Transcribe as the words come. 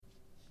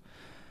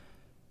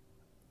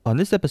On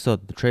this episode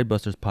of the Trade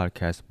Busters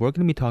podcast, we're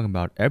going to be talking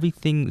about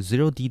everything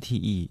 0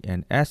 DTE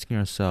and asking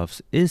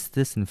ourselves, is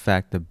this in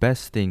fact the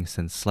best thing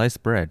since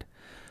sliced bread?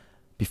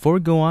 Before we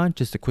go on,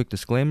 just a quick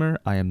disclaimer,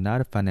 I am not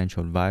a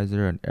financial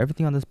advisor and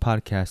everything on this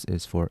podcast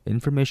is for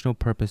informational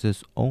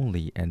purposes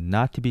only and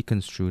not to be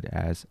construed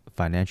as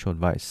financial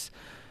advice.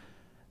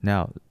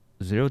 Now,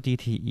 0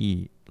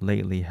 DTE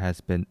lately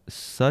has been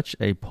such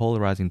a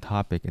polarizing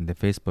topic in the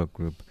Facebook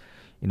group.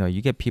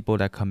 You get people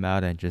that come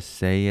out and just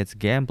say it's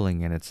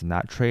gambling and it's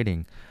not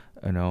trading,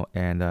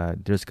 and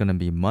there's going to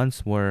be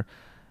months where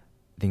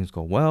things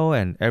go well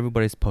and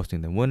everybody's posting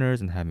the winners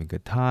and having a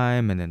good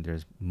time. And then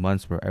there's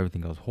months where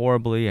everything goes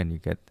horribly and you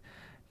get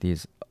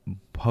these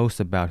posts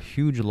about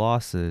huge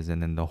losses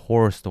and then the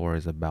horror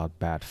stories about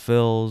bad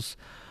fills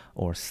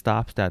or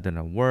stops that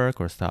didn't work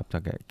or stops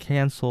that get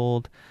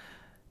canceled.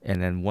 And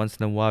then once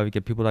in a while, we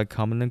get people that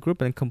come in the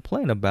group and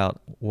complain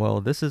about, well,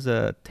 this is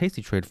a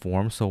tasty trade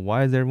forum, so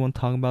why is everyone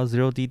talking about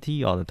 0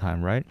 DT all the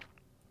time, right?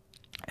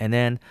 And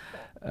then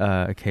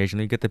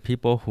occasionally you get the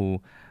people who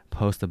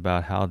post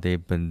about how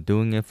they've been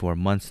doing it for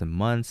months and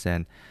months,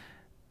 and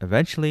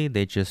eventually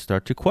they just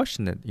start to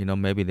question it.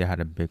 Maybe they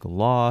had a big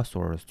loss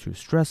or it's too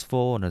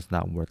stressful and it's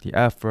not worth the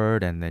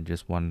effort, and they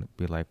just want to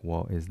be like,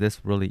 well, is this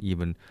really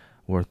even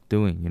worth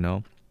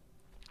doing?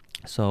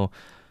 So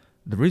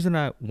the reason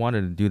I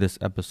wanted to do this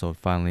episode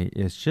finally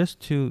is just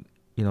to,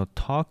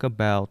 talk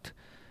about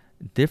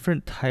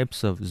different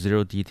types of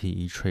 0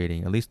 DTE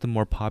trading, at least the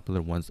more popular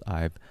ones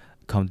I've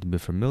come to be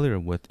familiar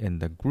with in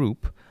the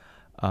group,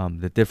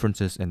 the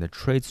differences in the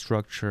trade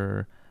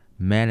structure,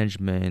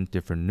 management,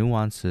 different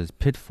nuances,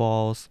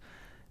 pitfalls,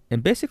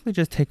 and basically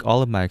just take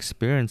all of my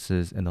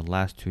experiences in the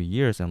last 2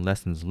 years and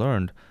lessons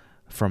learned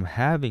from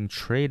having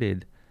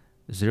traded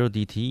 0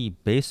 DTE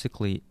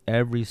basically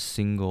every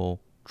single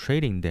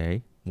trading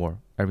day or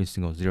every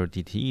single 0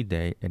 DTE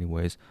day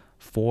anyways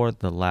for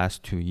the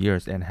last 2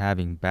 years and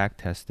having back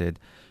tested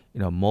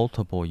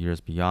multiple years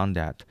beyond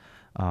that.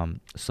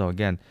 So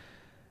again,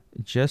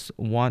 just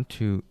want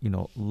to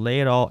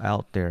lay it all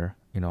out there,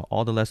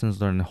 all the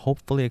lessons learned,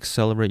 hopefully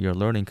accelerate your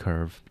learning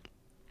curve.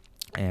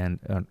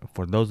 And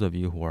for those of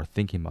you who are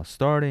thinking about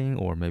starting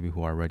or maybe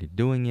who are already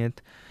doing it,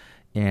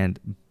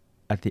 and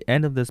at the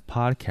end of this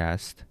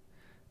podcast,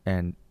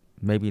 and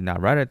maybe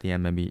not right at the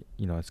end, maybe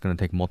it's going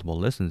to take multiple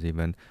listens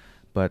even,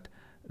 but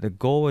the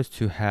goal is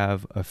to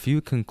have a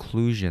few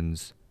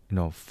conclusions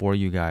for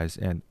you guys,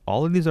 and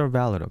all of these are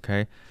valid.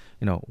 Okay,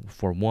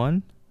 for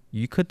one,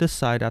 you could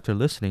decide after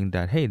listening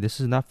that, hey, this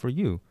is not for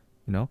you.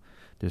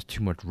 There's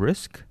too much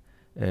risk,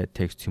 it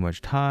takes too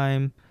much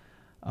time,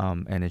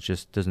 and it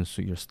just doesn't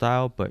suit your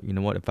style. But you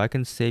know what, if I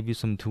can save you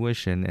some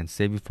tuition and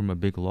save you from a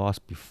big loss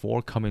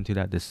before coming to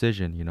that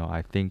decision,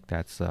 I think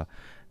that's a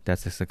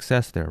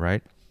success there,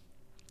 right?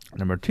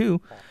 Number two,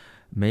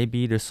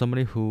 maybe there's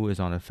somebody who is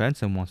on the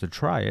fence and wants to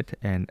try it,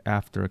 and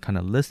after kind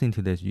of listening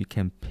to this, you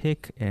can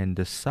pick and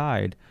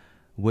decide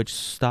which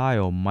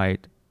style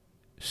might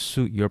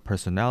suit your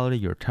personality,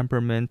 your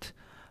temperament,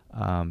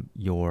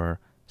 your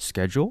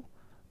schedule,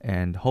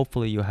 and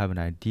hopefully you'll have an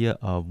idea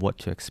of what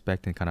to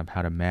expect and kind of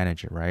how to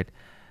manage it, right?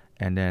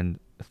 And then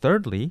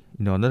thirdly,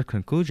 another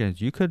conclusion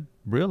is you could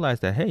realize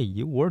that, hey,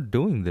 you were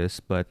doing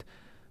this, but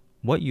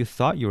what you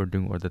thought you were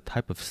doing or the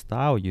type of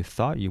style you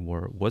thought you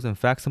were was in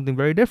fact something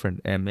very different,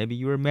 and maybe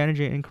you were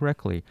managing it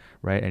incorrectly,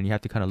 right? And you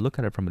have to kind of look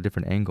at it from a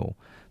different angle.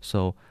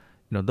 So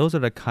those are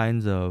the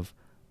kinds of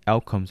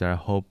outcomes that I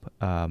hope,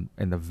 and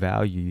the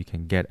value you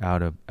can get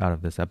out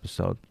of this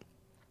episode.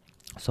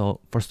 So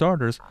for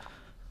starters,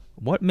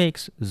 what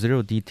makes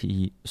 0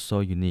 DTE so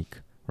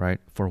unique,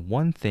 right? For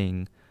one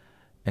thing,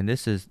 and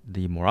this is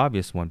the more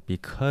obvious one,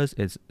 because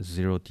it's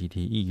 0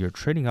 DTE, you're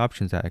trading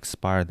options that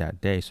expire that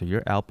day. So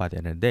you're out by the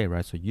end of the day,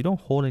 right? So you don't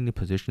hold any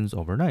positions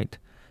overnight.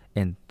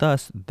 And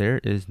thus,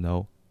 there is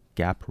no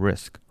gap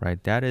risk,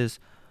 right? That is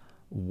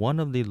one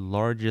of the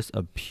largest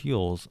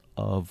appeals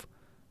of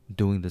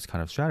doing this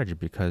kind of strategy,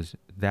 because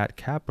that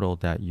capital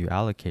that you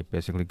allocate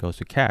basically goes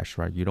to cash,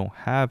 right? You don't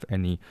have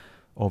any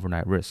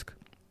overnight risk.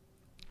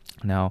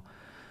 Now,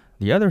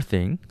 the other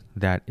thing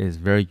that is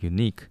very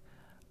unique,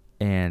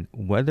 and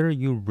whether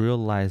you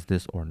realize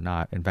this or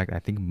not, in fact, I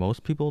think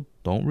most people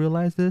don't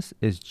realize this,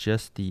 is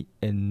just the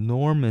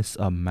enormous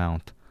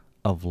amount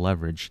of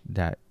leverage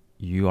that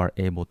you are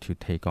able to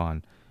take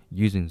on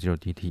using 0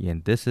 DTE.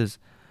 And this is,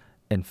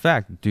 in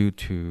fact, due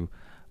to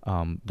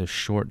the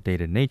short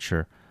dated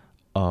nature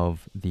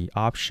of the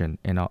option.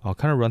 And I'll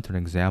kind of run through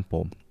an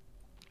example.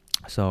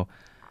 So,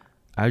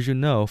 as you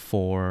know,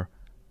 for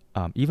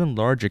even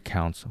large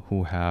accounts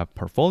who have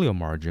portfolio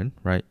margin,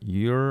 right,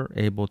 you're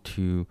able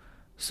to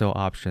sell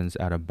options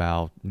at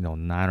about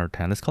 9 or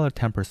 10. Let's call it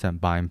 10%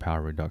 buying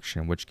power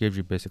reduction, which gives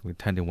you basically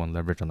 10-to-1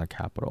 leverage on the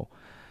capital.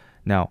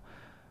 Now,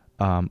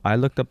 I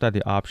looked up that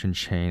the option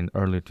chain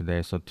earlier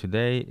today. So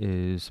today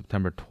is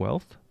September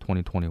 12th,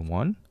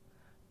 2021.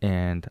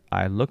 And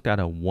I looked at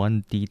a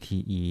 1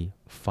 DTE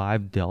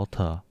 5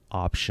 delta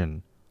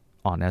option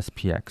on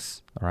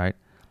SPX, all right?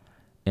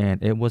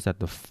 And it was at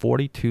the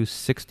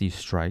 42.60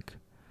 strike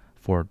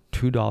for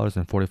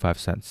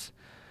 $2.45.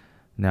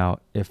 Now,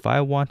 if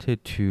I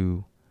wanted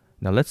to,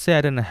 now let's say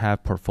I didn't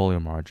have portfolio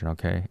margin,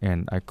 okay,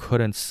 and I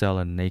couldn't sell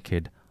a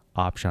naked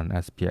option on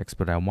SPX,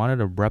 but I wanted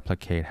to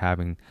replicate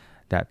having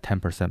that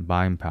 10%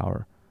 buying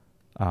power,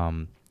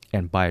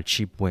 and buy a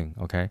cheap wing,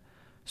 okay?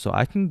 So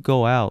I can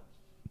go out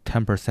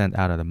 10%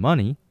 out of the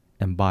money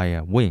and buy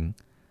a wing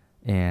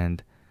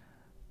and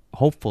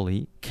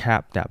hopefully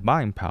cap that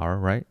buying power,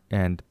 right?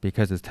 And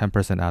because it's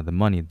 10% out of the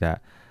money,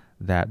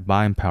 that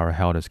buying power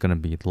held is going to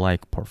be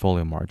like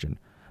portfolio margin.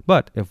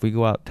 But if we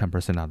go out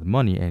 10% out of the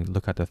money and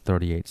look at the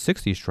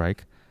 3860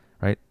 strike,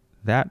 right?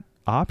 That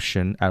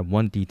option at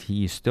 1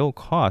 DTE still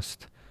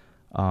cost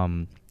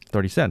 30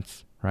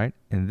 cents, right?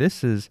 And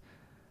this is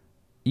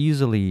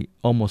easily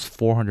almost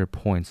 400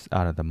 points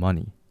out of the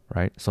money,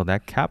 right? So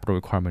that capital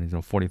requirement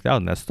is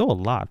 40,000. That's still a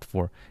lot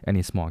for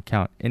any small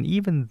account. And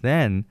even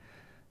then,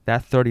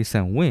 that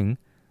 30-cent wing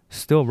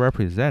still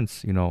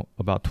represents,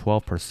 about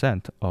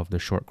 12% of the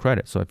short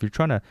credit. So if you're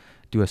trying to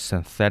do a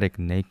synthetic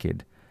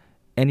naked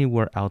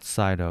anywhere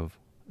outside of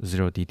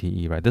 0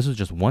 DTE, right? This is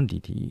just 1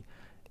 DTE.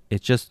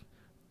 It just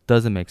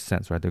doesn't make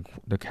sense, right?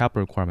 The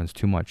capital requirement is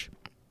too much.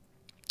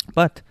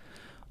 But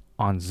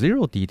on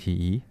 0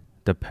 DTE,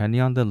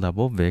 depending on the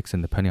level of VIX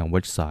and depending on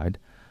which side,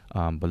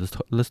 but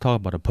let's talk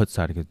about the put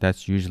side because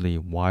that's usually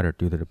wider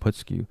due to the put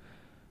skew.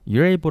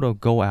 You're able to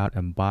go out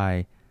and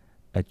buy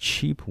a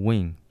cheap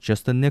wing,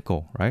 just a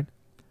nickel, right?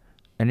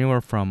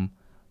 Anywhere from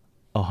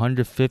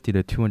 150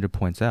 to 200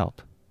 points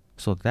out.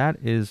 So that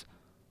is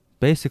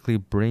basically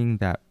bring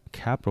that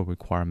capital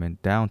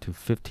requirement down to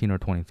 15 or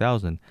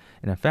 20,000.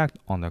 And in fact,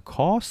 on the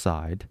call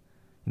side,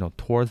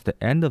 towards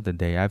the end of the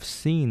day, I've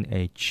seen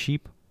a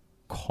cheap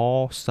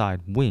call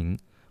side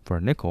wing for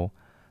a nickel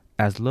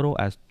as little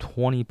as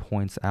 20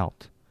 points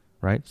out,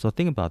 right? So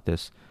think about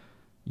this.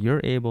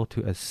 You're able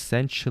to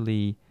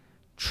essentially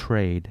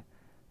trade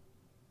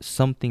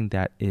something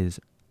that is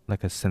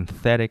like a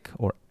synthetic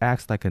or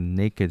acts like a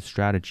naked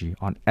strategy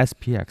on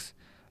SPX,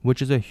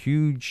 which is a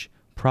huge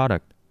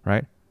product,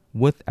 right?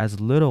 With as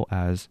little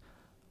as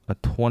a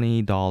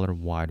 $20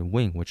 wide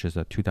wing, which is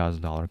a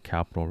 $2,000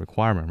 capital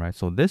requirement, right?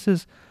 So this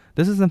is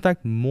in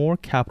fact more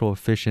capital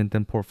efficient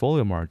than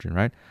portfolio margin,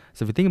 right?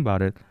 So if you think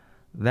about it,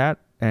 that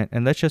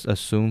and let's just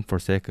assume for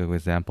sake of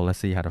example, let's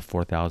say you had a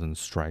 4,000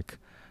 strike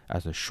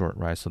as a short,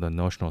 right? So the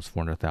notional is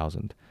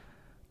 400,000.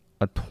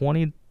 A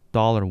 $20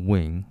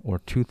 wing or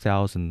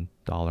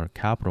 $2,000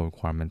 capital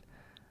requirement,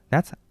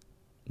 that's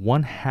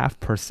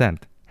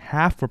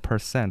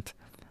 0.5%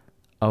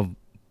 of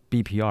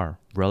BPR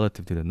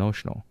relative to the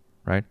notional,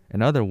 right?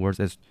 In other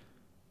words, it's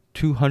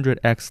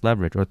 200x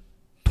leverage or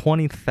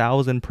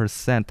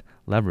 20,000%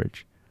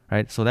 leverage,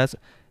 right? So that's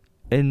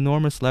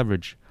enormous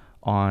leverage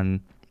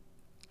on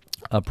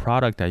a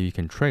product that you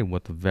can trade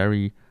with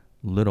very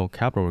little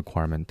capital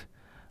requirement.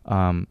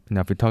 Now,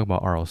 if we talk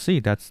about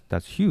ROC,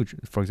 that's huge.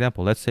 For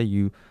example, let's say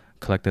you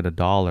collected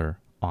 $1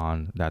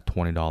 on that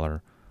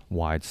 $20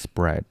 wide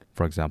spread,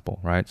 for example,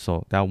 right?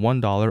 So that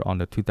 $1 on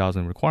the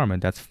 2,000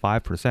 requirement, that's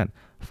 5%.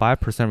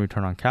 5%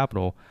 return on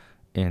capital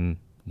in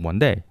 1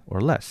 day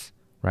or less,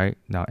 right?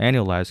 Now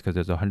annualized, because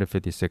there's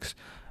 156,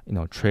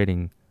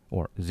 trading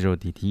or 0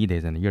 DTE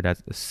days in a year,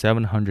 that's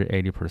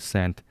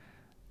 780%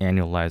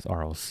 annualized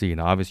ROC.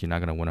 Now obviously you're not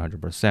going to win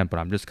 100%, but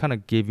I'm just kind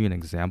of give you an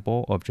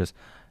example of just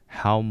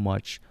how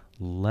much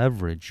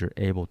leverage you're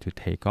able to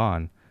take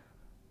on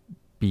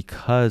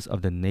because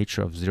of the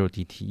nature of 0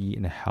 DTE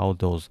and how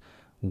those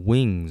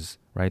wings,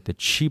 right, the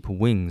cheap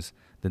wings,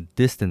 the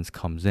distance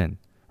comes in,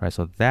 right?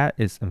 So that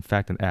is in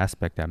fact an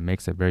aspect that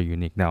makes it very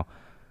unique. Now,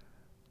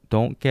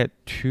 don't get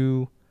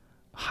too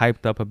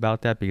hyped up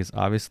about that because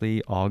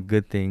obviously all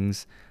good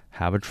things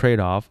have a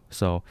trade-off.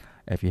 So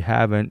if you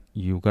haven't,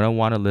 you're going to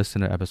want to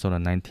listen to episode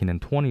 19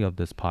 and 20 of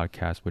this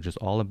podcast, which is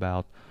all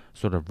about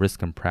sort of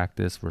risk in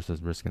practice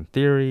versus risk in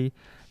theory.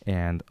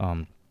 And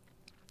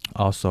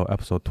also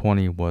episode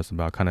 20 was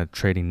about kind of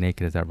trading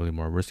naked. Is that really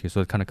more risky?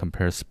 So it kind of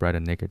compares spread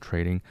and naked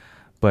trading.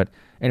 But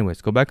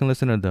anyways, go back and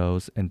listen to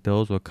those, and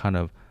those will kind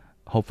of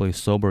hopefully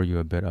sober you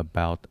a bit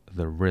about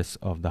the risk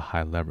of the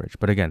high leverage.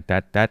 But again,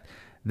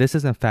 this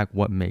is in fact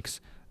what makes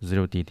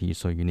 0 DTE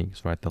so unique,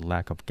 right? The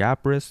lack of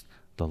gap risk,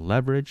 the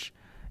leverage,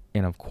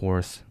 and of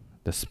course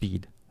the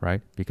speed,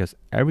 right? Because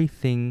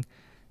everything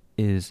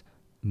is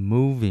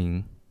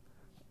moving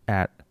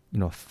at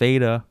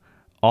theta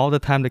all the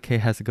time. Decay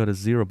has to go to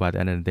 0 by the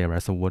end of the day,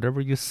 right? So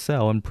whatever you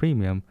sell in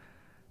premium,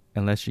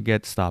 unless you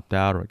get stopped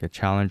out or get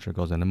challenged or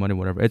goes in the money,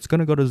 whatever, it's going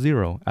to go to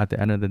 0 at the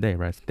end of the day,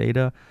 right? It's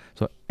theta.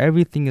 So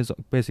everything is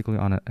basically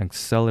on an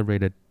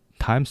accelerated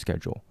time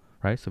schedule,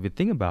 right? So if you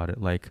think about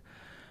it, like,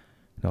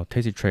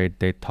 Tasty Trade,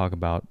 they talk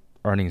about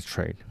earnings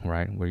trade,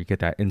 right? Where you get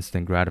that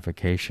instant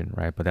gratification,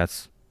 right? But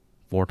that's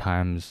 4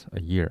 times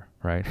a year,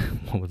 right?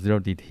 With 0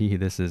 DTE,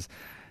 this is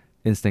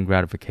instant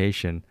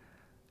gratification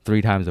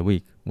 3 times a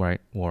week,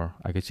 right? Or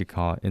I guess you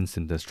call it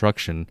instant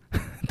destruction,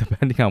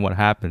 depending on what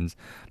happens.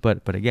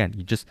 But again,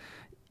 you just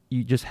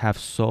have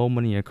so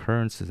many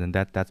occurrences, and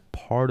that's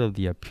part of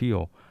the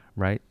appeal,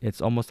 right? It's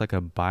almost like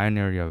a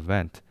binary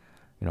event,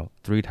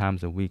 3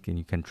 times a week, and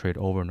you can trade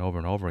over and over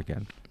and over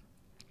again.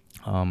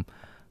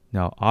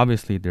 Now,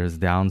 obviously, there's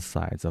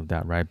downsides of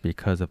that, right?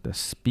 Because of the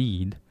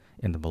speed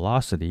and the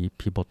velocity,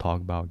 people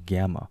talk about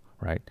gamma,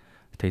 right?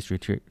 Tasty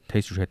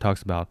Trade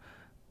talks about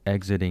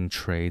exiting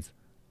trades,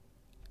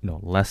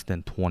 less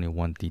than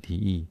 21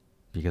 DTE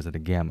because of the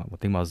gamma. Well,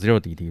 think about 0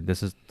 DTE.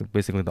 This is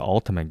basically the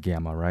ultimate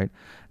gamma, right?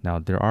 Now,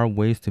 there are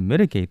ways to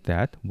mitigate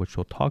that, which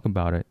we'll talk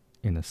about it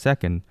in a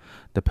second,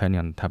 depending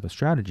on the type of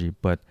strategy.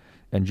 But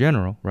in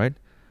general, right,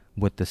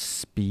 with the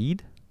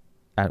speed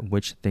at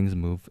which things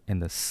move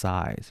and the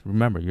size.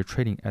 Remember, you're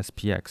trading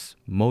SPX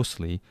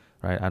mostly,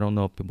 right? I don't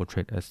know if people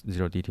trade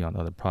S0DT on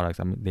other products.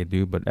 I mean, they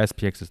do, but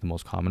SPX is the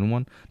most common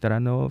one that I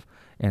know of.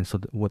 And so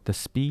with the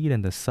speed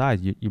and the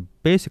size, you're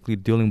basically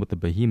dealing with the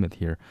behemoth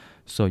here.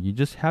 So you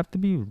just have to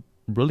be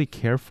really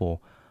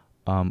careful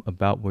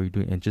about what you're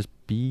doing and just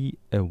be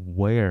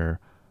aware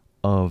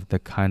of the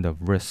kind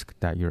of risk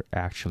that you're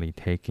actually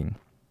taking.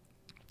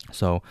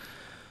 So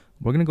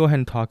we're going to go ahead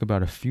and talk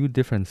about a few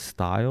different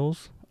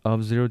styles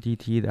of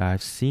 0DT that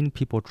I've seen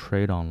people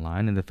trade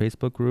online in the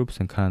Facebook groups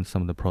and kind of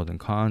some of the pros and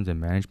cons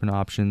and management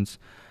options.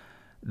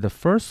 The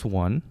first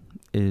one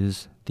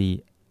is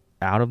the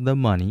out of the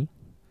money,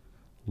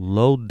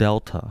 low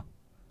delta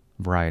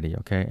variety,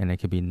 okay? And it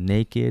could be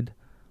naked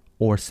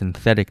or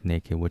synthetic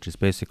naked, which is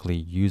basically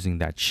using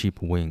that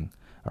cheap wing,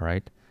 all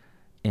right?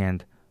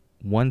 And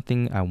one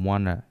thing I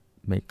want to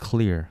make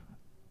clear,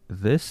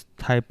 this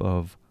type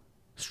of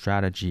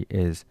strategy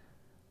is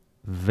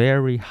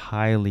very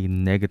highly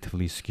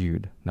negatively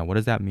skewed. Now, what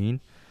does that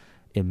mean?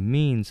 It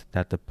means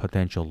that the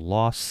potential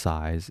loss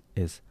size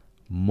is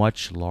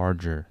much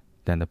larger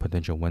than the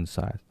potential win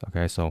size.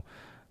 Okay, so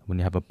when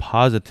you have a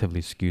positively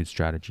skewed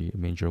strategy, it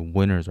means your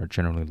winners are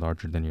generally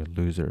larger than your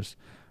losers,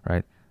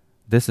 right?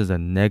 This is a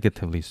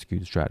negatively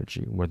skewed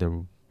strategy where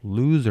the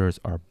losers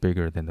are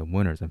bigger than the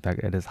winners. In fact,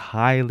 it is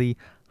highly,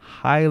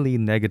 highly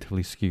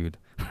negatively skewed,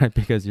 right?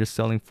 Because you're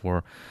selling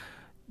for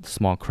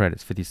small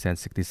credits, 50 cents,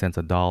 60 cents,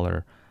 a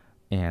dollar,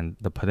 and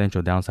the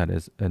potential downside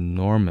is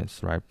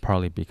enormous, right?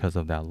 Partly because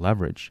of that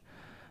leverage.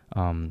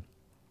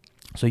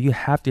 So you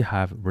have to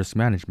have risk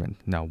management.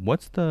 Now,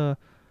 what's the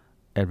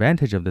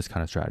advantage of this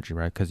kind of strategy,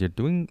 right? Because you're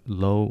doing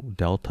low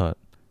delta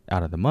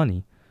out of the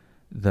money,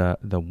 the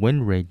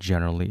win rate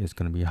generally is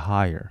going to be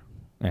higher.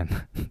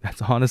 And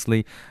that's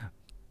honestly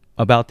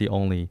about the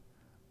only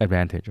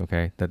advantage,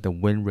 okay? That the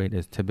win rate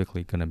is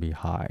typically going to be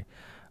high,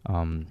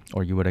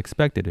 or you would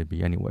expect it to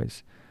be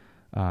anyways.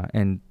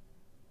 And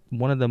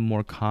one of the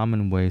more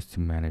common ways to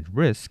manage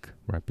risk,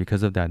 right,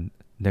 because of that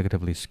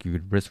negatively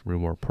skewed risk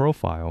reward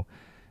profile,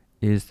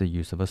 is the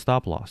use of a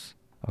stop loss.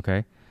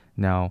 Okay.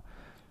 Now,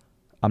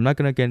 I'm not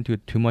going to get into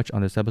it too much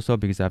on this episode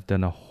because I've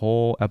done a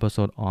whole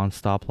episode on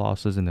stop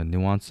losses and the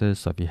nuances.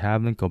 So if you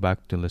haven't, go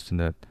back to listen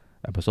to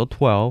episode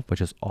 12,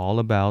 which is all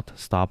about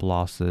stop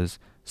losses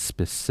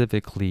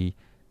specifically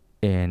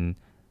in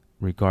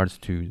regards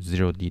to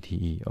 0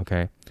 DTE.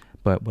 Okay.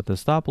 But with the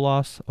stop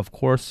loss, of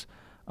course,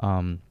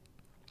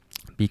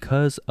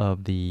 because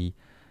of the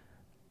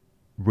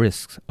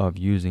risks of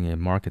using a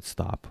market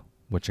stop,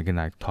 which again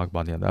I talked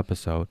about in the other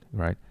episode,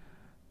 right?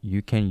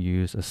 You can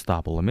use a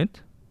stop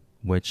limit,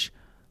 which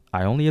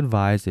I only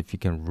advise if you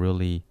can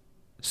really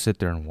sit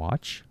there and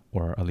watch,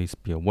 or at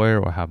least be aware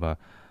or have a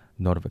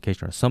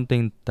notification or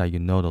something that you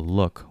know to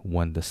look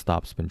when the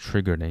stop's been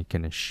triggered and you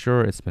can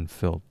ensure it's been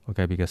filled.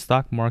 Okay, because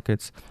stock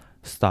markets,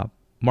 stop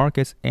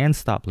and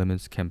stop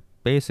limits can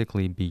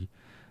basically be,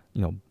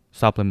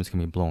 stop limits can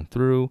be blown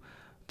through.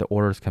 The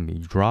orders can be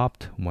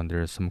dropped when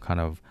there's some kind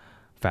of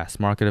fast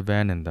market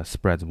event and the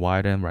spreads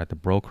widen, right? The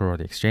broker or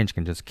the exchange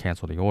can just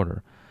cancel the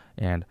order.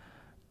 And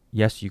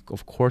yes, you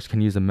of course can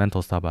use a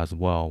mental stop as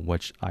well,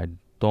 which I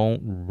don't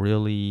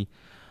really,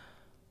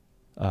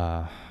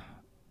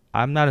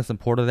 I'm not in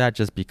support of that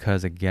just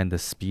because, again, the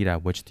speed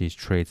at which these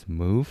trades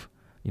move,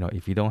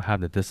 if you don't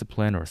have the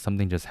discipline or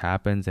something just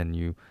happens and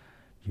you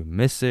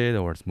miss it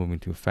or it's moving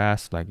too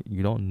fast, like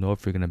you don't know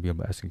if you're going to be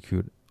able to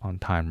execute on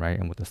time, right?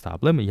 And with the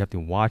stop limit, you have to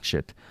watch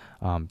it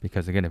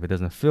because, again, if it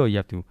doesn't fill, you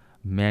have to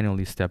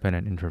manually step in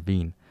and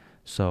intervene.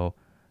 So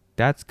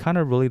that's kind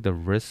of really the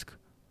risk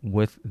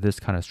with this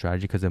kind of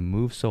strategy because it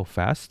moves so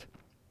fast.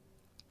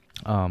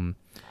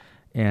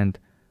 And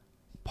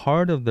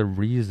part of the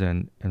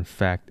reason, in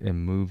fact, it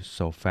moves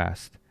so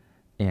fast,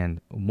 and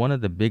one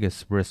of the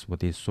biggest risks with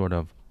these sort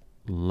of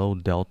low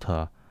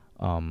delta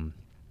out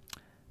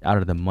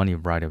of the money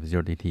variety of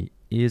 0 DT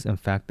is, in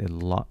fact, a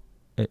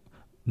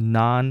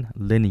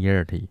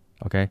non-linearity.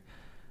 Okay,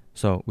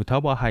 so we talk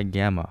about high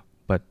gamma,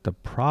 but the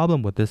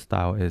problem with this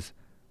style is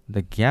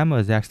the gamma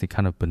is actually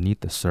kind of beneath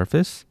the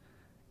surface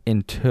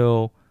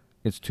until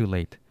it's too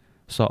late.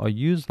 So I'll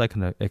use like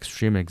an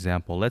extreme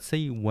example. Let's say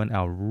you went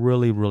out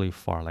really, really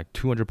far, like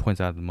 200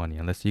 points out of the money,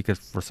 unless you could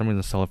for some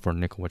reason sell it for a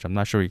nickel, which I'm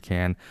not sure you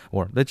can.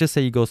 Or let's just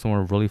say you go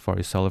somewhere really far,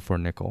 you sell it for a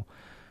nickel.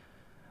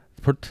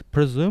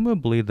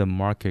 Presumably the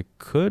market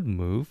could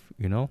move,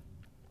 10,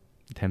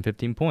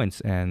 15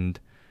 points, and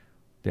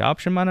the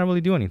option might not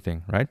really do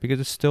anything, right? Because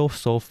it's still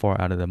so far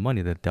out of the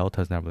money. The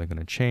delta is not really going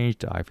to change.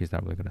 The IV is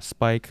not really going to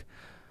spike.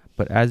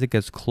 But as it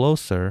gets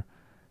closer,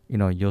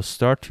 you'll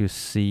start to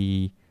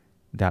see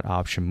that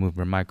option move.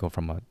 It might go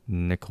from a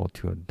nickel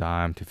to a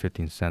dime to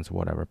 15 cents,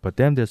 whatever. But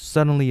then there's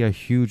suddenly a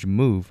huge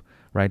move,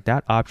 right?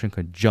 That option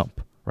could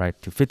jump, right,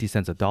 to 50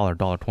 cents, a dollar,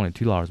 $1,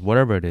 $22,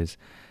 whatever it is.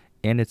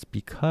 And it's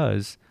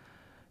because,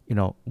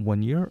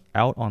 when you're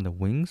out on the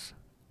wings,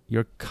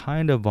 you're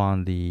kind of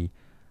on the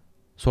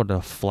sort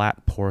of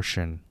flat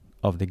portion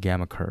of the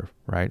gamma curve,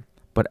 right?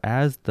 But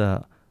as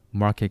the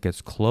market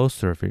gets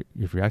closer,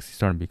 if you're actually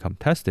starting to become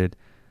tested,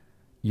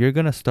 you're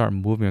going to start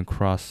moving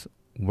across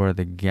where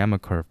the gamma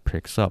curve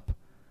picks up.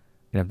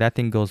 And if that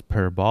thing goes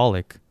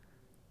parabolic,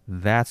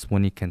 that's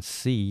when you can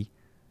see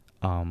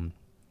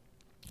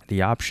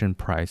the option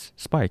price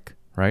spike,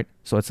 right?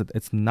 So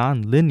it's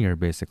non-linear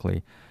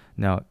basically.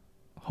 Now,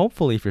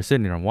 hopefully if you're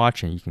sitting there and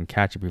watching, you can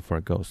catch it before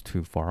it goes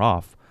too far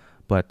off.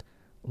 But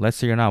let's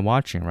say you're not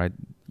watching, right?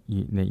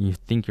 You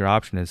think your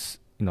option is,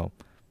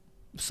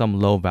 some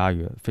low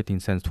value, 15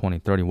 cents, 20,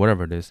 30,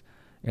 whatever it is.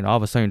 And all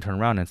of a sudden you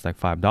turn around and it's like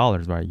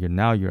 $5, right?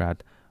 You're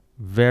at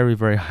very,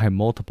 very high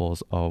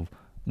multiples of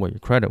what your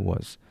credit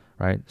was,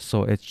 right?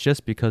 So it's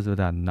just because of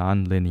that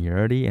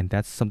non-linearity, and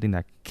that's something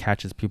that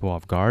catches people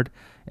off guard.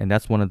 And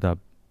that's one of the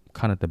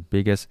kind of the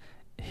biggest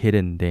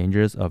hidden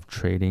dangers of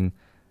trading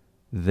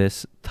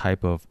this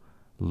type of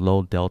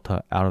low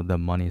delta out of the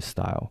money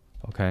style,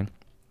 okay?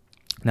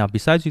 Now,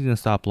 besides using the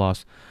stop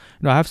loss,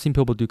 I have seen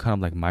people do kind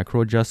of like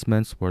micro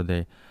adjustments where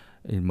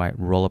it might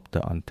roll up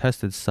the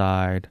untested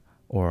side,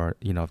 or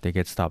if they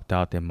get stopped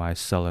out, they might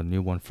sell a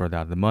new one further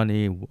out of the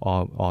money,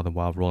 all the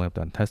while rolling up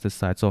the untested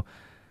side. So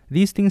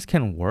these things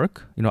can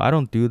work. I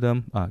don't do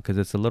them because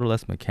it's a little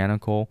less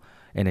mechanical.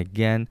 And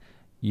again,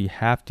 you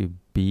have to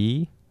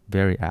be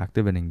very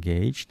active and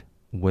engaged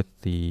with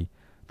the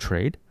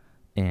trade,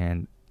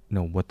 and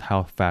with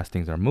how fast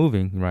things are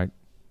moving, right?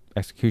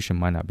 Execution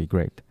might not be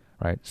great,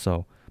 right?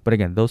 So, but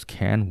again, those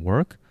can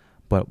work.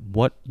 But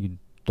what you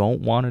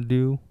don't want to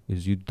do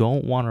is you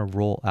don't want to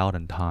roll out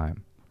in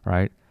time,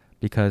 right?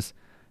 Because,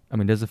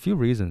 there's a few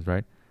reasons,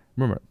 right?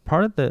 Remember,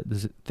 part of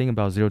the thing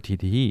about zero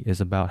DTE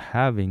is about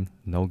having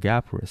no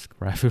gap risk,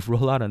 right? If you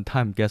roll out on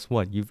time, guess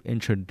what? You've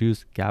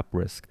introduced gap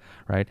risk,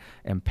 right?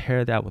 And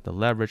pair that with the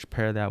leverage,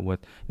 pair that with,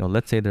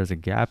 let's say there's a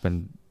gap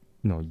and,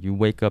 you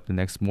wake up the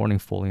next morning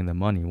fully in the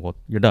money. Well,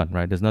 you're done,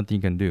 right? There's nothing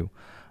you can do.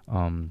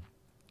 And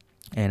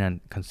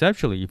then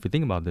conceptually, if you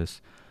think about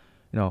this,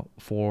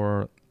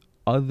 for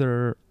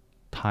other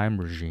time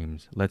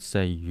regimes, let's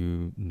say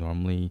you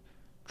normally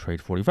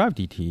trade 45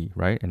 DTE,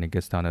 right? And it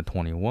gets down to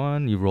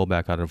 21, you roll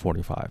back out to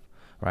 45,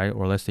 right?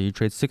 Or let's say you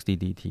trade 60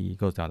 DTE, it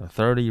goes down to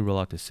 30, you roll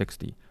out to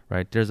 60,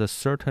 right? There's a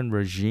certain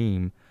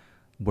regime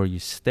where you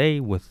stay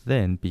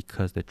within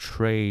because the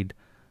trade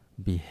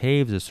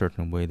behaves a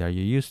certain way that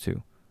you're used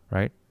to,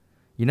 right?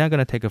 You're not going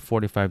to take a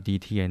 45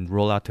 DTE and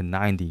roll out to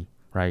 90,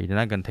 right? You're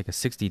not going to take a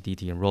 60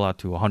 DTE and roll out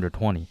to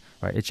 120,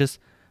 right? It's just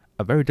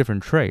a very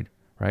different trade,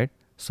 right?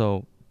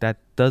 So that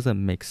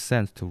doesn't make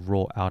sense to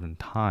roll out in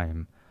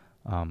time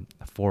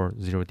for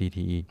zero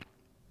DTE.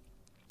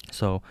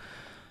 So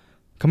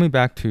coming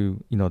back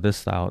to this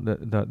style,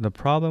 the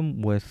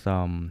problem with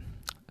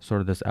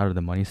sort of this out of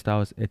the money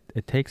style is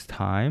it takes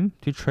time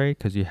to trade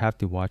because you have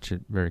to watch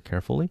it very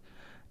carefully,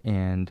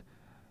 and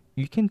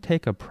you can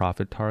take a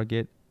profit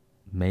target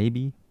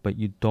maybe, but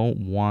you don't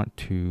want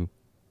to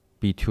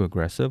be too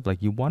aggressive.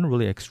 Like, you want to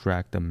really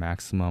extract the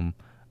maximum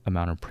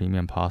amount of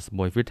premium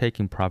possible. If you're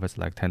taking profits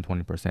like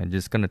 10-20%, you're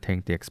just going to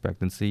tank the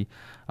expectancy.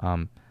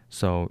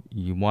 So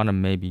you want to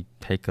maybe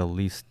take at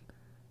least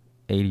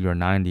 80 or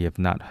 90 if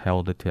not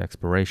held it to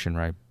expiration,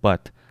 right?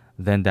 But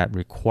then that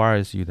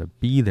requires you to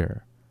be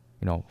there,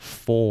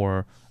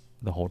 for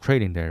the whole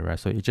trading day, right?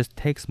 So it just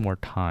takes more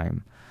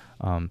time.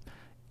 And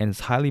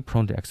it's highly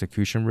prone to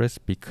execution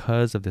risk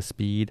because of the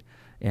speed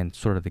and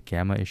sort of the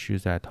gamma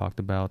issues that I talked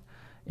about,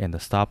 and the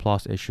stop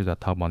loss issues I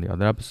talked about in the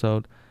other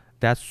episode.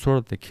 That's sort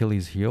of the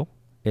Achilles heel.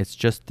 It's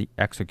just the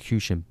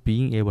execution,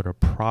 being able to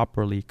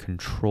properly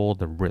control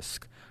the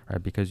risk,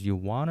 right? Because you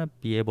want to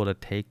be able to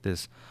take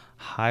this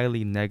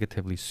highly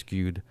negatively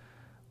skewed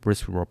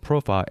risk reward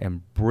profile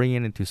and bring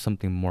it into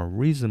something more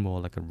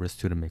reasonable, like a risk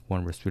 2 to make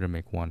 1, risk 2 to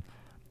make 1.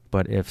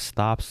 But if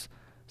stops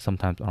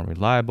sometimes aren't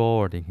reliable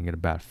or they can get a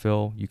bad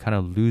fill, you kind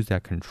of lose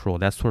that control.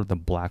 That's sort of the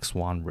black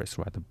swan risk,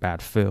 right? The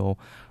bad fill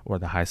or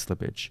the high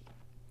slippage.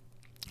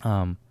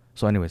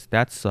 So anyways,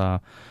 that's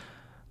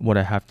what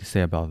I have to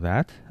say about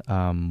that.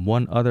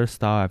 One other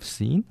style I've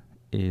seen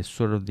is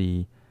sort of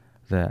the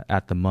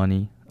at the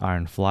money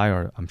iron fly,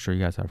 or I'm sure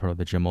you guys have heard of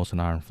the Jim Olsen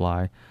iron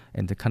fly,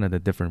 and the kind of the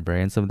different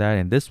variants of that.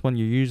 And this one,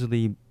 you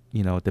usually,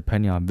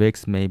 depending on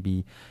VIX,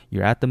 maybe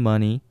you're at the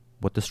money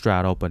with the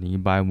straddle, but you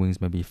buy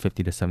wings maybe $50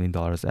 to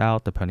 $70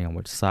 out, depending on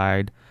which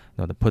side.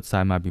 The put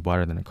side might be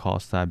wider than the call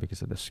side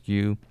because of the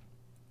skew,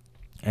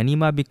 and you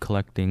might be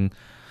collecting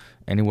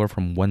anywhere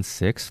from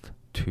 1/6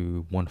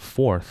 to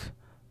 1/4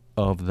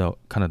 of the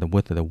kind of the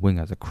width of the wing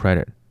as a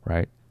credit,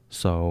 right?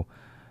 So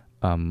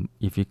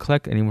if you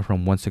collect anywhere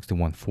from 1/6 to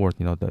 1/4,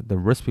 the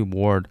risk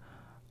reward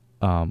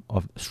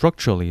of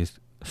structurally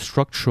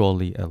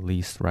at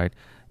least, right?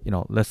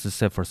 Let's just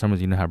say for some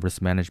reason you don't have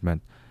risk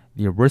management,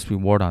 your risk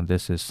reward on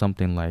this is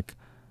something like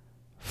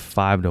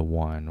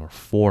 5-1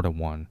 or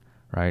 4-1,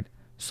 right?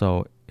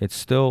 So it's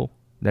still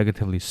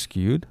negatively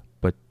skewed,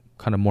 but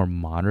kind of more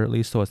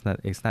moderately. So it's not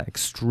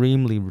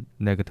extremely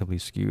negatively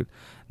skewed.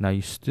 Now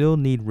you still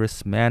need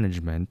risk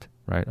management,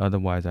 right?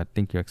 Otherwise, I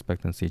think your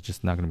expectancy is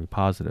just not going to be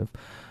positive.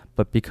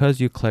 But because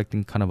you're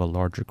collecting kind of a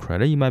larger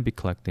credit, you might be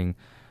collecting,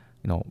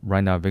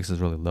 right now VIX is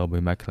really low, but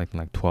you might be collecting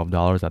like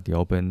 $12 at the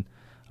open.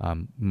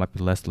 Might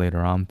be less later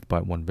on,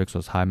 but when VIX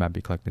was high, might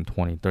be collecting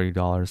 $20,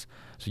 $30.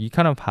 So you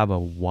kind of have a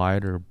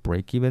wider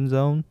break-even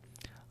zone.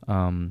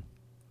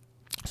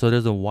 So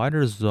there's a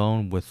wider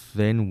zone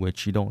within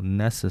which you don't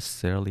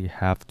necessarily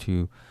have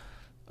to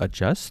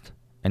adjust,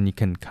 and you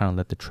can kind of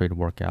let the trade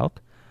work out.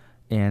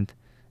 And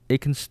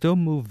it can still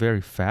move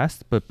very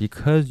fast, but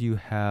because you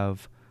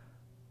have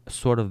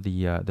sort of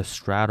the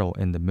straddle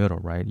in the middle,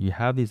 right? You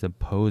have these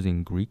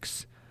opposing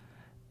Greeks,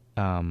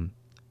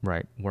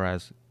 right?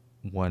 Whereas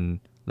when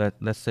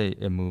let's say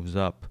it moves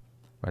up,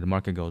 right? The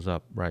market goes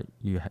up, right?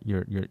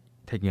 You're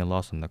taking a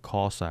loss on the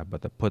call side,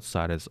 but the put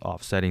side is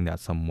offsetting that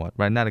somewhat,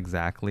 right? Not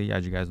exactly,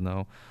 as you guys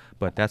know,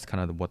 but that's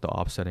kind of what the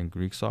offsetting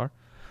Greeks are.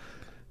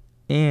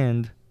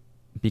 And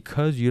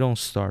because you don't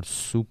start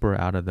super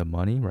out of the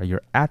money, right?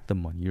 You're at the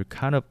money. You're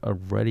kind of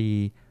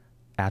already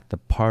at the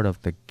part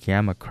of the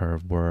gamma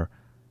curve where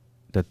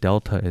the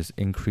delta is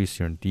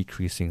increasing and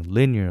decreasing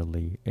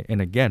linearly. And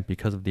again,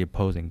 because of the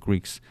opposing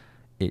Greeks,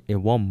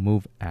 it won't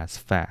move as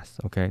fast.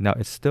 Okay. Now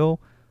it's still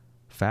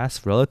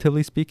fast,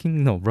 relatively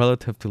speaking,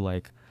 relative to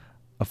like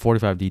a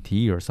 45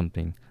 DTE or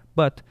something,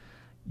 but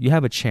you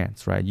have a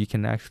chance, right? You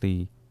can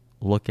actually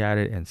look at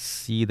it and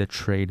see the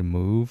trade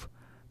move.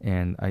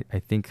 And I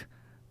think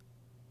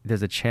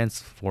there's a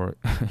chance for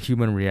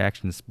human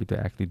reactions to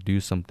actually do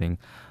something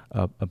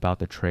about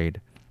the trade.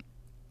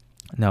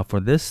 Now, for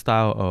this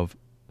style of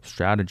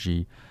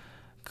strategy,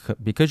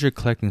 because you're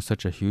collecting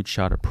such a huge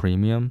shot of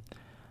premium,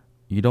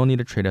 you don't need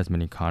to trade as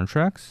many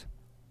contracts,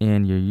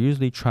 and you're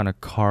usually trying to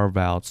carve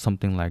out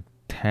something like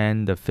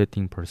 10 to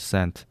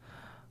 15%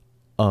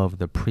 of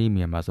the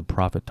premium as a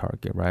profit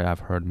target, right?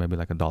 I've heard maybe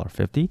like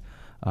 $1.50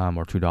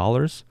 or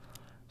 $2.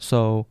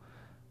 So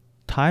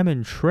time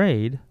and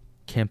trade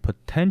can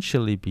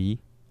potentially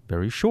be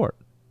very short,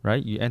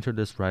 right? You enter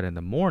this right in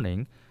the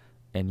morning,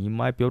 and you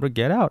might be able to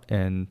get out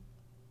in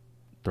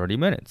 30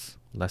 minutes,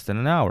 less than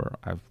an hour.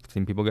 I've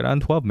seen people get out in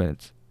 12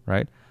 minutes,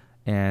 right?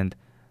 And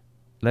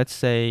let's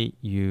say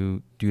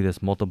you do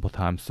this multiple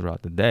times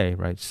throughout the day,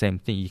 right? Same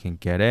thing, you can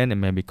get in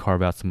and maybe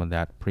carve out some of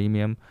that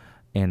premium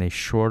in a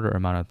shorter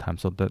amount of time.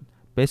 So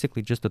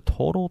basically just the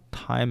total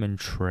time and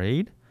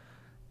trade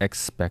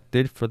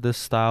expected for this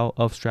style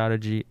of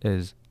strategy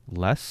is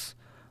less.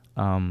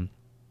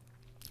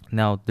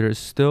 Now, there's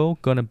still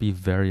going to be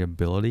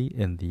variability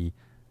in the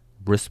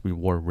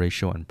risk-reward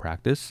ratio in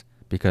practice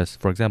because,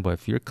 for example,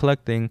 if you're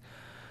collecting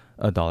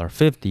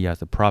 $1.50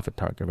 as a profit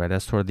target, right,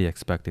 that's sort of the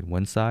expected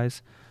win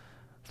size.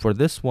 For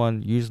this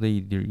one,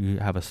 usually you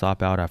have a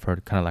stop out. I've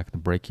heard kind of like the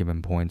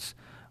break-even points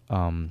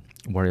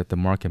where if the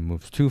market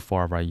moves too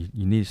far, right,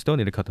 you still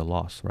need to cut the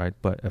loss, right?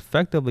 But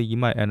effectively, you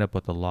might end up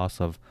with a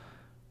loss of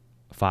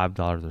 $5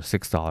 or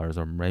 $6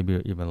 or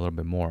maybe even a little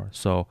bit more.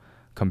 So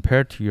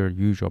compared to your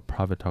usual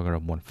profit target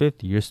of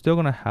 150, you're still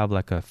going to have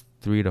like a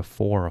 3 to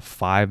 4 or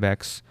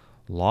 5x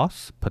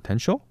loss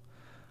potential.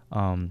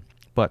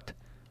 But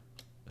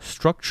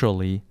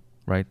structurally,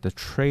 right, the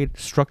trade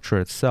structure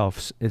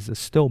itself is a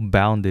still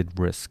bounded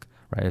risk,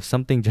 right? If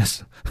something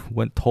just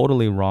went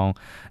totally wrong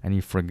and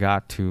you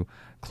forgot to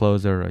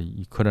close it or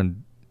you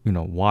couldn't,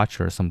 watch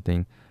or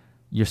something,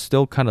 you're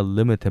still kind of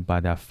limited by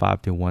that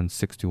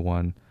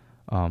 5-1,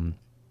 6-1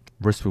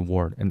 risk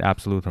reward in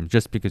absolute terms,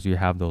 just because you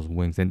have those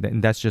wings.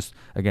 And that's just,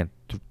 again,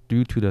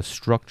 due to the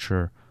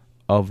structure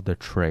of the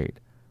trade,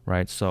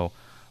 right? So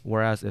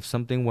whereas if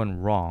something went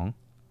wrong,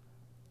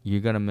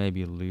 you're going to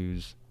maybe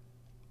lose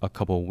a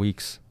couple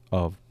weeks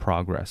of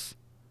progress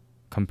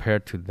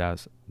compared to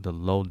the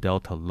low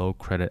delta, low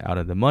credit out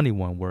of the money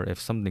one, where if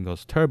something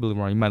goes terribly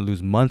wrong, you might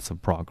lose months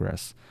of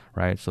progress,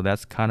 right? So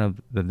that's kind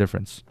of the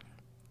difference.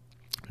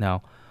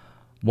 Now,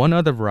 one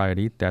other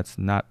variety that's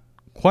not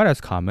quite as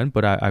common,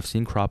 but I've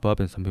seen crop up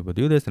and some people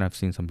do this, and I've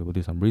seen some people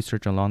do some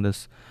research along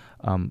this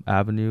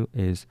avenue,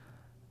 is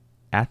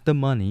at the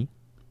money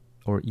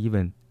or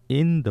even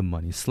in the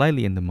money,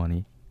 slightly in the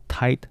money,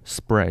 tight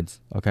spreads,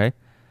 okay?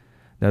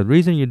 Now, the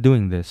reason you're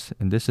doing this,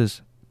 and this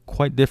is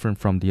quite different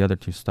from the other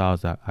two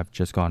styles that I've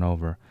just gone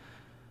over,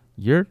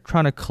 you're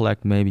trying to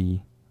collect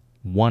maybe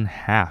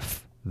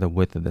 1/2 the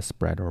width of the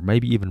spread or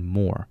maybe even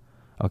more.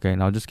 Okay,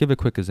 now I'll just give a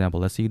quick example.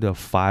 Let's say you do a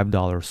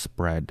 $5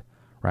 spread,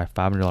 right?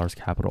 $500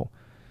 capital.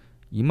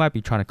 You might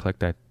be trying to collect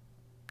that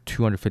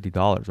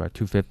 $250, right?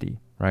 $250,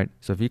 right?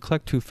 So if you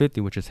collect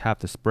 $250, which is half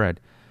the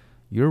spread,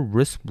 your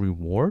risk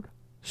reward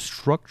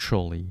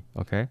structurally,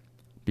 okay,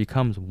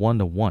 becomes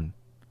 1-to-1,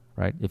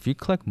 right? If you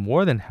collect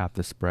more than half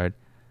the spread,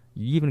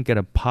 you even get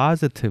a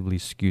positively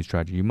skewed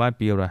strategy. You might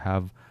be able to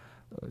have,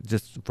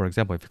 just for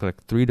example, if you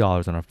collect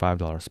 $3 on a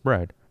 $5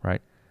 spread,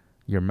 right,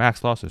 your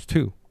max loss is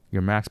 2.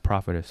 Your max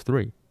profit is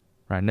 3,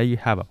 right? Now you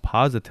have a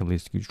positively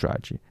skewed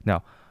strategy.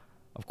 Now,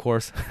 of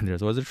course,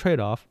 there's always a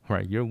trade-off,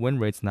 right? Your win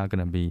rate's not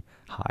going to be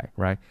high,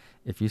 right?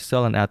 If you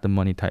sell an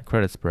at-the-money tight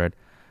credit spread,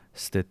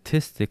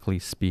 statistically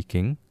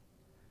speaking,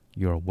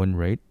 your win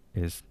rate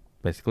is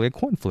basically a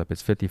coin flip.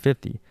 It's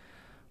 50-50.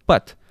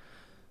 But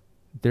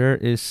there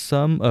is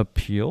some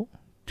appeal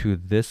to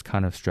this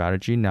kind of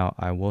strategy. Now,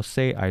 I will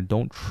say I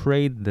don't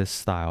trade this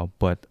style,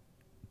 but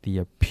the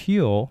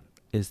appeal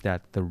is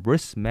that the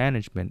risk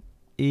management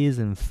is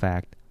in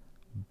fact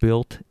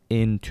built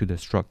into the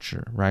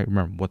structure, right?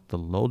 Remember, with the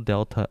low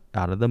delta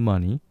out of the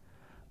money,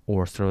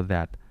 or sort of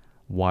that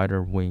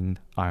wider winged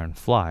iron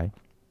fly,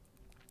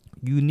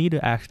 you need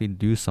to actually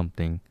do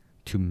something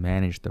to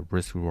manage the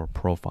risk reward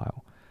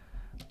profile.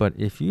 But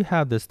if you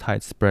have this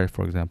tight spread,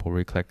 for example, where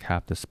you collect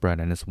half the spread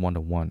and it's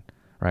 1-to-1,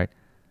 right?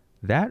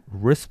 That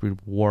risk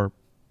reward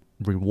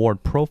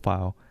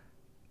profile,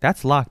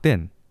 that's locked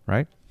in,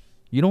 right?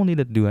 You don't need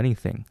to do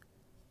anything.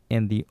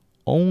 And the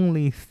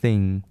only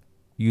thing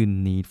you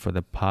need for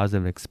the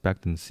positive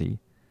expectancy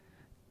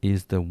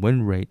is the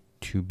win rate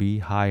to be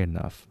high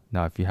enough.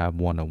 Now, if you have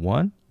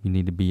 1-to-1, you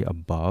need to be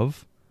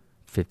above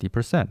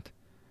 50%,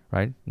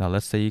 right? Now,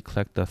 let's say you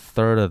collect a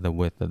third of the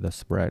width of the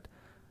spread.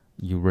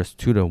 You risk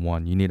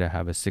 2-to-1, you need to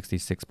have a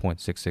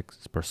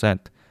 66.66%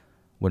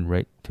 win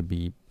rate to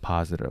be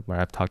positive, right?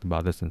 I've talked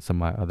about this in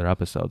some of my other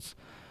episodes.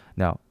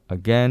 Now,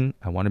 again,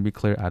 I want to be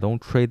clear, I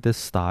don't trade this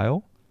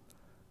style,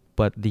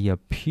 but the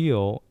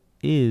appeal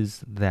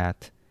is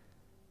that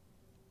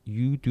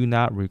you do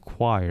not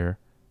require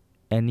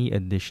any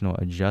additional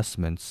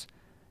adjustments,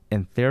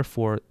 and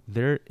therefore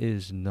there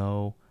is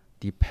no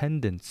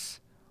dependence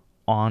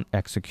on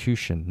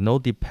execution, no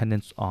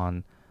dependence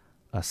on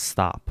a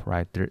stop,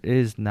 right? There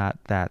is not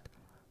that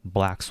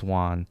black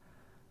swan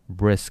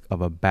risk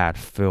of a bad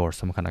fill or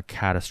some kind of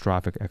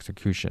catastrophic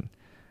execution.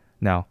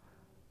 Now,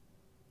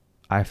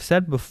 I've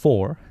said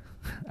before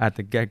at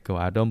the get-go,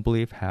 I don't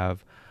believe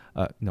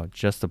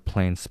just a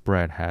plain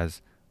spread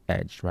has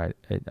edge, right?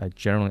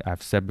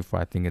 I've said before,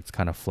 I think it's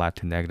kind of flat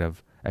to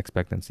negative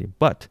expectancy.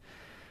 But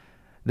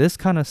this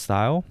kind of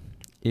style,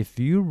 if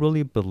you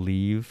really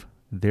believe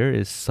there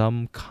is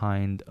some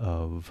kind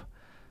of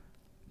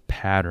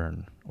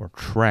pattern or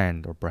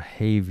trend or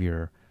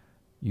behavior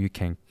you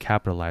can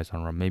capitalize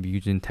on, or maybe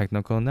using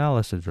technical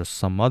analysis or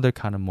some other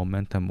kind of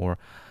momentum, or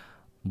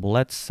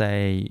let's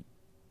say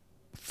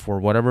for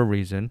whatever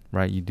reason,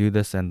 right, you do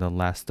this in the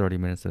last 30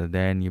 minutes of the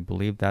day and you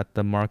believe that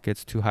the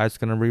market's too high, it's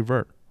going to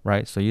revert,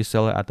 right? So you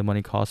sell it at the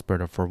money call spread,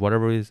 or for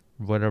whatever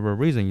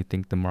reason you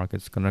think the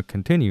market's going to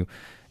continue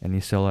and you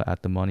sell it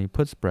at the money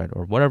put spread,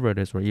 or whatever it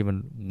is, or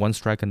even one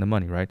strike in the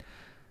money, right?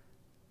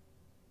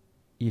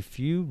 If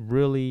you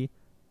really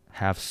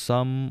have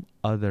some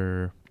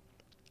other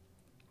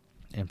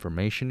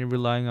information you're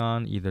relying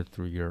on, either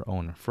through your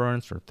own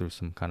inference or through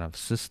some kind of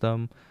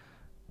system,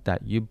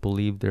 that you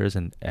believe there is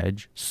an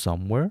edge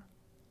somewhere,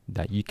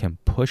 that you can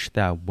push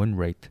that win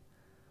rate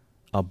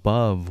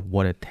above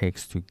what it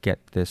takes to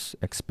get this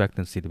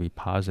expectancy to be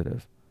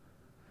positive,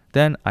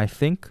 then I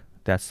think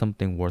that's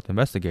something worth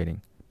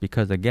investigating.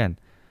 Because again,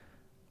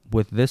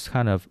 with this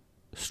kind of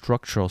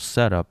structural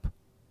setup,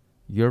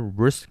 your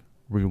risk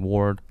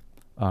reward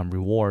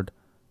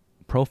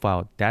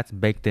profile, that's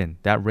baked in.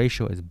 That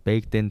ratio is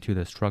baked into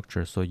the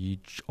structure. So you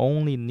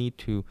only need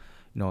to,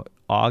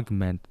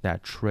 augment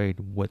that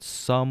trade with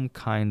some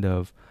kind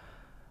of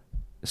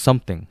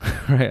something,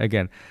 right?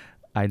 Again,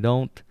 I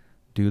don't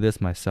do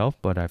this myself,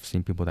 but I've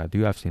seen people that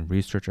do. I've seen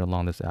research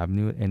along this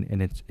avenue,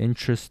 and it's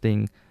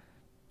interesting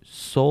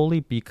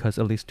solely because,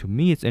 at least to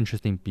me, it's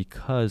interesting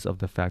because of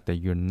the fact that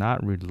you're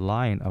not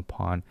relying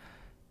upon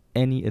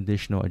any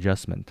additional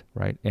adjustment,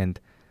 right? And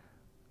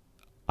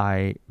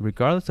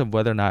regardless of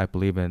whether or not I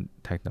believe in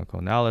technical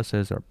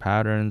analysis or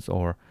patterns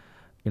or,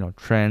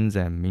 trends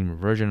and mean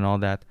reversion and all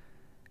that,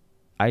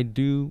 I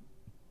do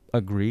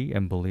agree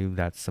and believe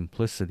that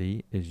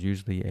simplicity is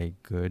usually a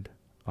good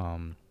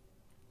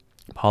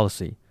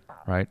policy,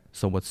 right?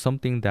 So with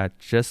something that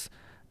just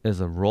is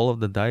a roll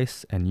of the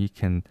dice and you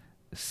can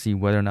see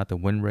whether or not the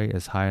win rate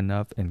is high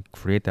enough and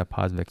create that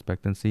positive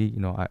expectancy,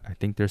 I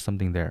think there's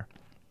something there.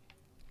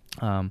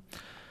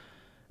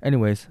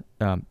 Anyways,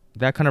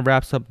 that kind of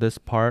wraps up this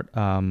part.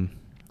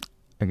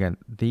 Again,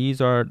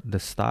 these are the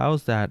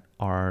styles that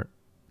are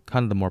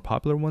kind of the more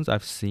popular ones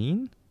I've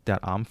seen that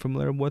I'm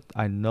familiar with.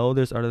 I know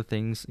there's other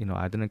things,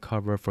 I didn't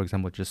cover, for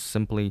example, just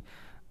simply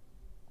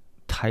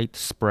tight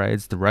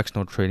spreads,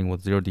 directional trading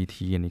with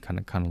 0DTE, and you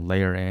kind of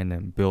layer in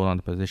and build on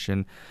the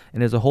position.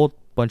 And there's a whole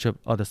bunch of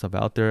other stuff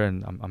out there,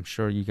 and I'm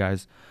sure you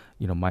guys,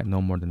 might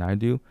know more than I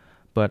do.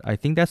 But I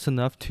think that's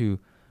enough to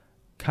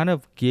kind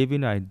of give you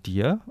an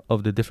idea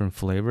of the different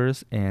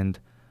flavors and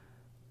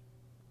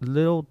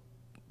little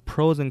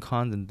pros and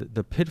cons and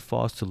the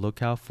pitfalls to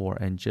look out for,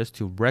 and just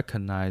to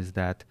recognize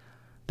that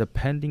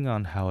depending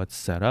on how it's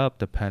set up,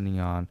 depending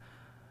on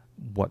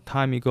what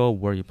time you go,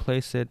 where you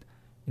place it,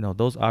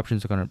 those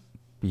options are going to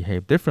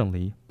behave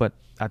differently. But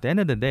at the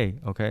end of the day,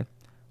 okay,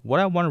 what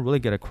I want to really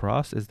get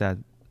across is that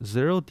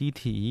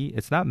 0DTE,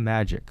 it's not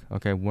magic,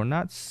 okay? We're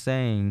not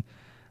saying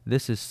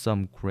this is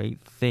some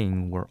great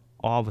thing where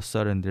all of a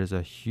sudden there's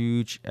a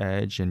huge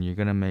edge and you're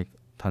gonna make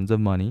tons of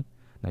money.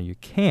 Now you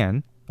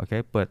can,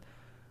 okay, but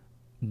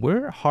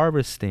we're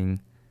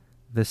harvesting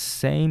the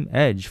same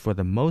edge for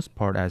the most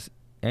part as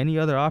any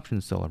other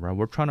option seller, right?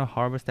 We're trying to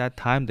harvest that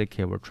time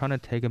decay. We're trying to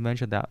take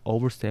advantage of that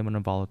overstatement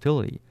of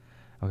volatility,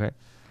 okay?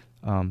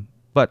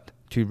 But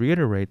to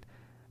reiterate,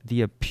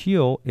 the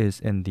appeal is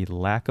in the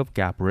lack of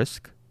gap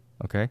risk,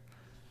 okay?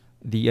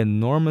 The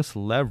enormous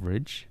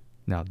leverage.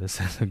 Now,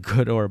 this is a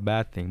good or a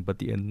bad thing, but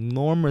the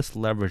enormous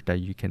leverage that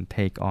you can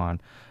take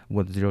on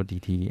with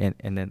 0DTE.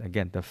 And then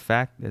again, the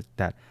fact is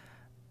that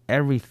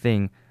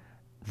everything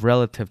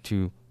relative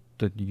to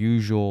the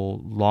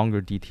usual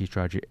longer DT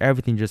strategy,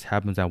 everything just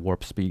happens at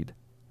warp speed.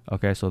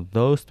 Okay, so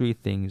those three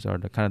things are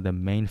the kind of the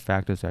main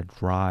factors that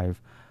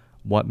drive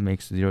what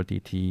makes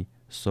 0DT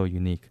so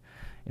unique.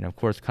 And of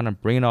course, kind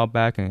of bringing it all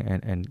back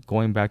and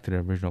going back to the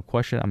original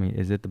question, I mean,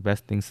 is it the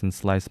best thing since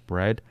sliced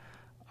bread?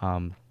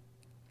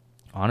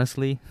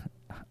 Honestly,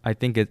 I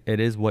think it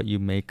is what you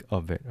make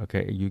of it.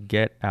 Okay, you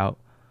get out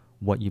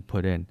what you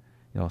put in.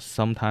 You know,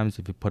 sometimes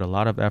if you put a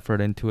lot of effort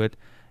into it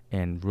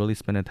and really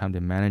spend the time to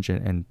manage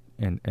it and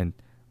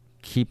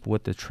keep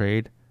with the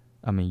trade,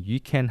 I mean, you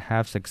can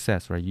have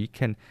success, right? You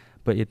can,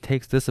 but it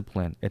takes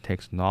discipline. It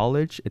takes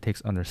knowledge. It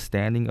takes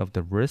understanding of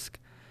the risk,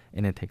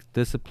 and it takes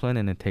discipline,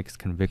 and it takes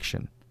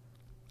conviction.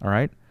 All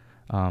right.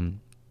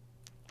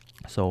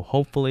 So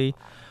hopefully,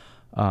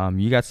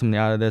 you got something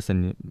out of this,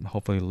 and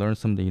hopefully learn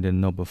something you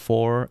didn't know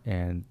before,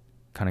 and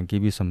kind of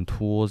give you some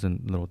tools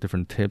and little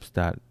different tips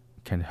that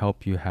can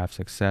help you have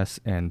success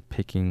and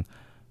picking,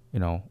 you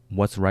know,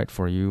 what's right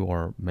for you,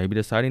 or maybe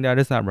deciding that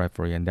it's not right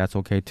for you, and that's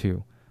okay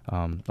too.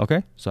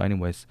 Okay. So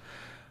anyways,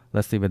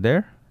 let's leave it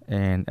there.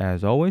 And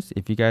as always,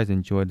 if you guys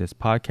enjoyed this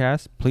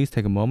podcast, please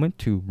take a moment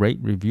to rate,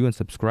 review, and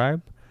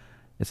subscribe.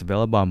 It's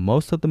available on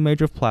most of the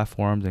major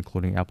platforms,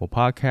 including Apple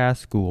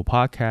Podcasts, Google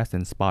Podcasts,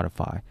 and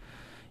Spotify.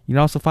 You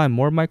can also find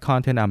more of my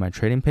content on my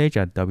trading page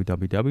at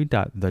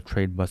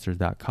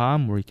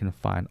www.thetradebusters.com, where you can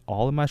find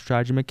all of my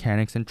strategy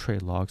mechanics and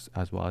trade logs,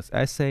 as well as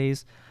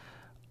essays,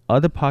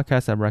 other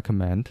podcasts I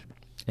recommend,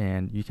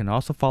 and you can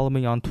also follow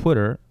me on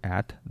Twitter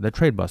at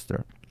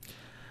TheTradeBuster.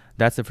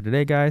 That's it for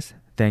today, guys.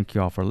 Thank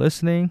you all for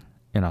listening,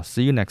 and I'll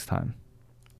see you next time.